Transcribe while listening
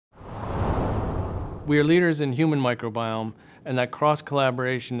We are leaders in human microbiome, and that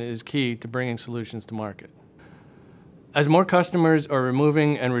cross-collaboration is key to bringing solutions to market. As more customers are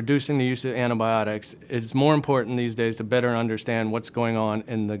removing and reducing the use of antibiotics, it's more important these days to better understand what's going on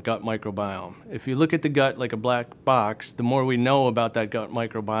in the gut microbiome. If you look at the gut like a black box, the more we know about that gut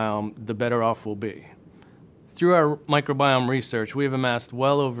microbiome, the better off we'll be. Through our microbiome research, we have amassed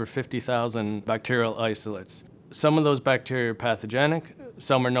well over 50,000 bacterial isolates. Some of those bacteria are pathogenic,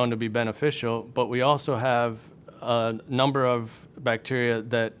 some are known to be beneficial, but we also have a number of bacteria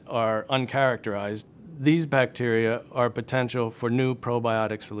that are uncharacterized. These bacteria are potential for new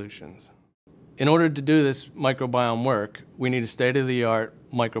probiotic solutions. In order to do this microbiome work, we need a state-of-the-art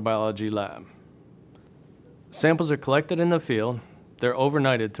microbiology lab. Samples are collected in the field, they're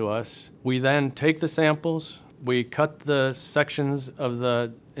overnighted to us. We then take the samples, we cut the sections of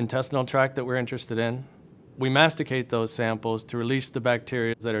the intestinal tract that we're interested in. We masticate those samples to release the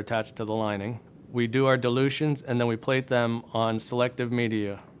bacteria that are attached to the lining. We do our dilutions and then we plate them on selective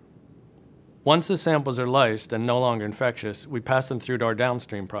media. Once the samples are lysed and no longer infectious, we pass them through to our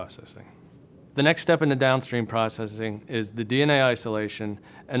downstream processing. The next step in the downstream processing is the DNA isolation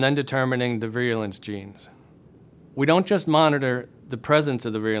and then determining the virulence genes. We don't just monitor the presence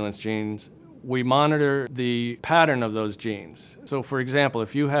of the virulence genes, we monitor the pattern of those genes. So for example,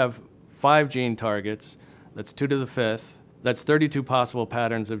 if you have 5 gene targets, that's 2 to the 5th, that's 32 possible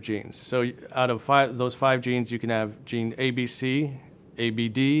patterns of genes. So out of those 5 genes, you can have gene ABC,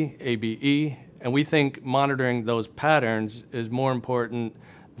 ABD, ABE, and we think monitoring those patterns is more important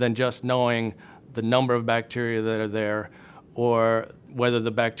than just knowing the number of bacteria that are there or whether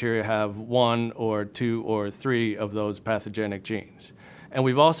the bacteria have 1 or 2 or 3 of those pathogenic genes. And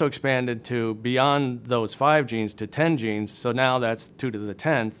we've also expanded to beyond those 5 genes to 10 genes, so now that's 2 to the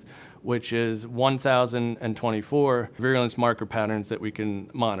 10th, which is 1,024 virulence marker patterns that we can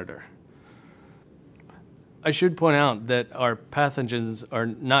monitor. I should point out that our pathogens are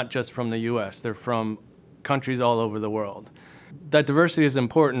not just from the US, they're from countries all over the world. That diversity is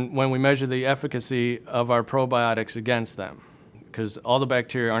important when we measure the efficacy of our probiotics against them, because all the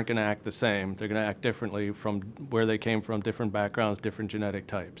bacteria aren't going to act the same. They're going to act differently from where they came from, different backgrounds, different genetic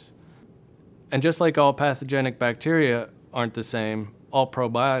types. And just like all pathogenic bacteria aren't the same, all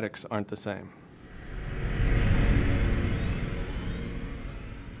probiotics aren't the same.